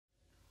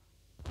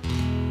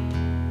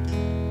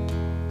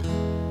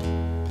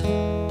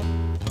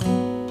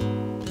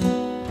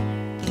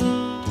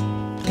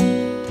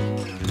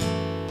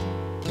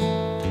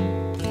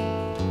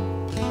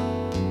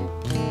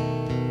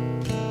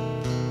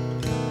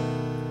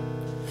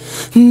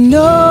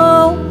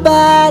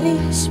Nobody's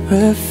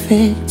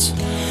perfect,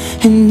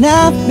 and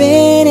I've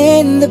been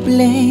in the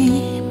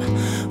blame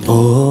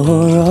for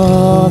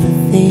all the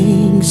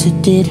things I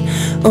did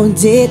or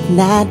did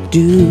not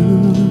do.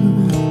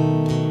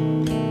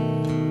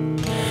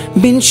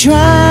 Been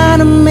trying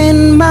to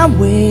mend my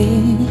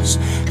ways,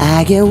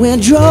 I get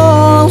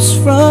withdrawals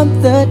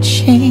from the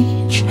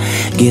change.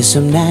 Guess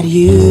I'm not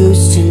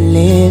used to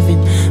living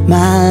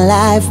my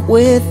life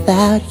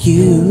without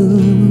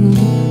you.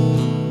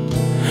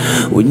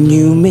 When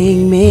you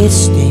make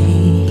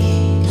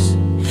mistakes,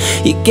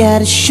 you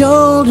gotta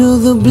shoulder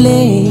the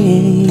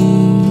blame.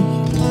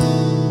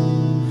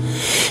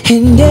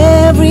 And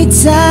every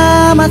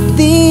time I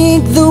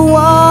think the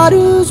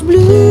water's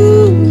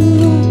blue,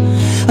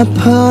 I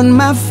put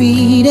my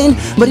feet in,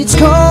 but it's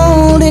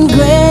cold and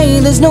gray.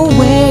 There's no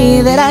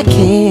way that I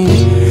can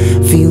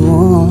feel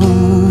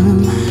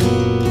warm.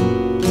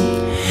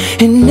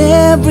 And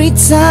every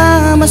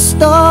time I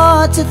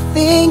start to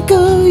think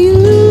of you,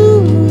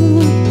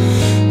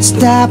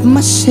 stop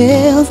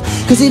myself,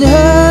 'cause it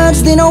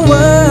hurts. There are no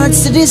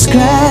words to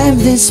describe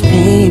this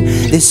pain.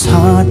 This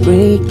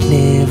heartbreak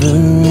never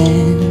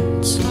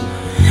ends.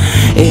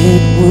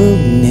 It will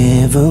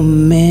never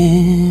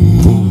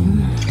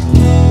mend.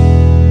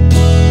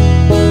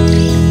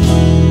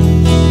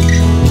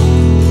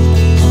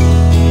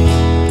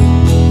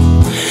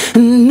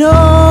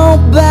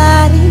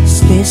 Nobody's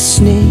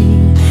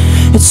listening.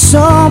 It's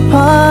all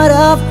part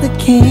of the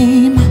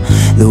game.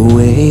 The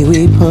way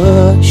we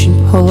push and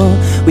pull,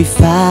 we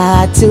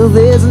fight till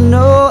there's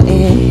no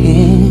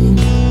end.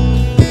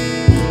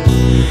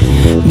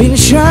 Been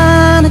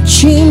trying to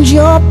change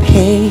your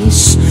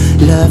pace.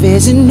 Love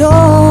isn't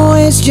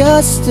always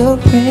just a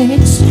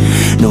race.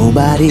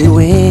 Nobody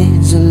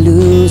wins or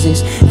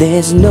loses,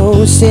 there's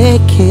no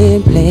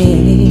second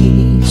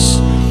place.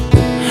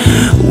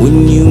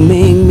 When you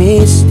make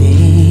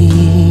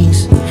mistakes,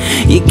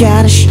 you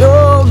gotta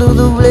shoulder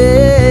the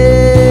blame.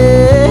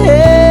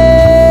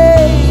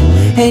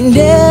 And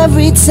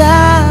every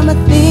time I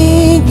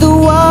think the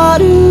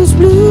water's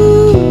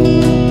blue,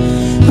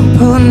 I'm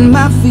putting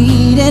my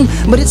feet in,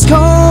 but it's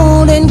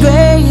cold and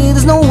gray.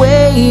 There's no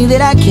way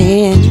that I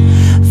can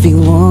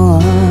feel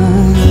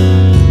warm.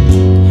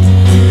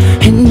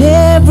 And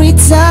every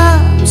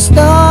time I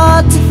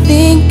start to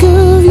think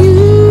of you,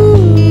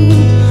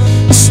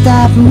 I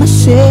stop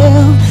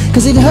myself,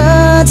 'cause it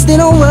hurts. There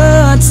are no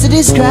words to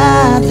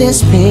describe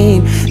this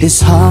pain.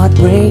 This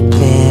heartbreak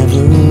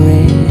never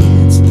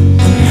ends.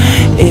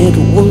 It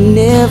will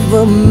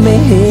never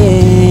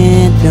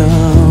mend. No,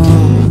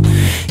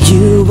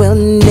 you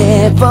will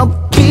never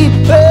be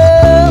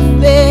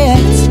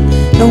perfect.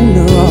 No,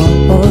 no,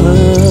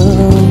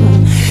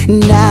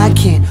 and I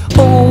can't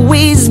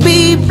always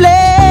be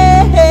blamed.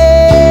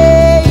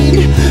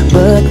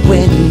 But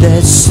when the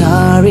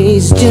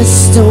sorry's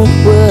just a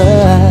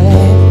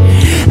word,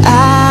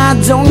 I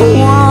don't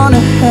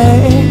wanna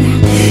hurt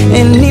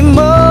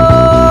anymore.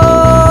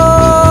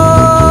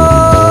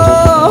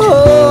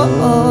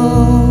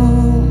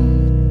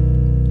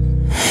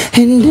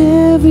 And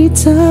every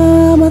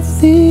time I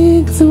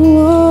think the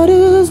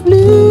water's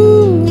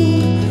blue,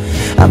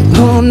 I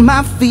put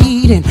my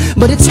feet in,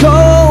 but it's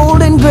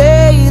cold and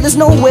gray. There's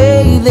no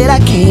way that I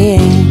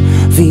can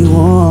feel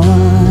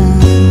warm.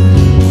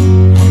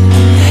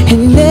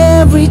 And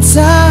every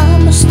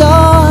time I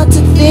start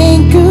to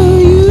think of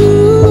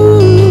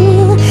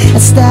you, I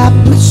stop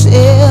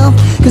myself,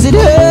 'cause it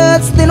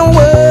hurts. There are no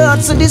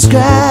words to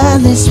describe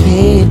this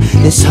pain.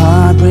 This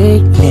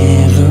heartbreak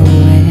never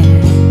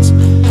ends.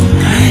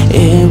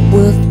 It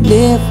will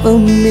never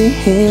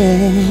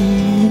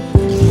mend.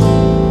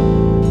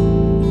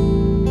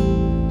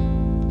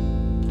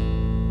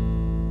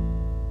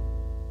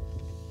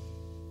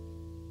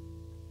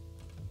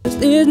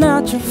 It's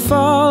not your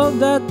fault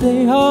that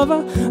they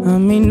hover. I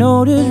mean, no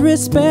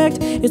disrespect.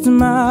 It's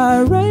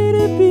my right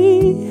to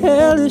be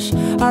hellish.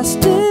 I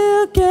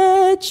still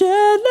get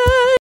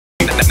jealous.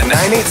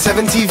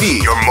 987 TV,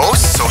 your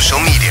most social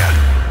media.